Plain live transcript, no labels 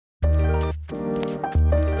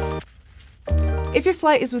If your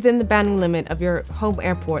flight is within the banding limit of your home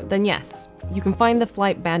airport, then yes, you can find the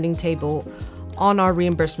flight banding table on our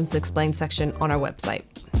Reimbursements Explained section on our website.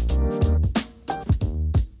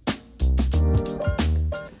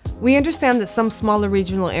 We understand that some smaller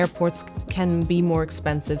regional airports can be more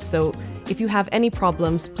expensive, so if you have any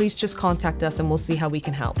problems, please just contact us and we'll see how we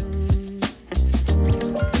can help.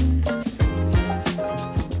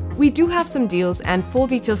 We do have some deals, and full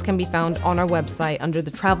details can be found on our website under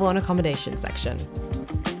the Travel and Accommodation section.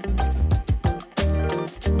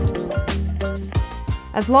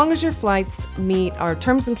 As long as your flights meet our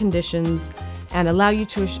terms and conditions and allow you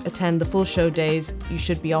to attend the full show days, you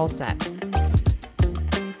should be all set.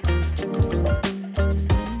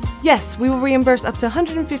 Yes, we will reimburse up to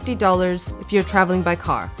 $150 if you're traveling by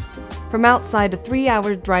car, from outside a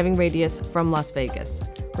 3-hour driving radius from Las Vegas.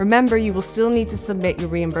 Remember, you will still need to submit your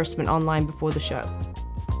reimbursement online before the show.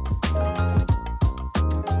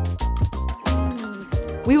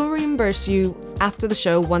 We will reimburse you after the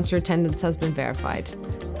show once your attendance has been verified.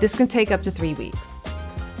 This can take up to 3 weeks.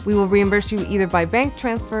 We will reimburse you either by bank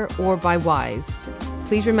transfer or by Wise.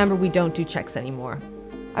 Please remember, we don't do checks anymore.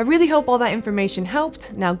 I really hope all that information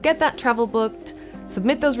helped. Now get that travel booked,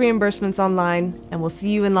 submit those reimbursements online, and we'll see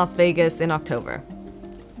you in Las Vegas in October.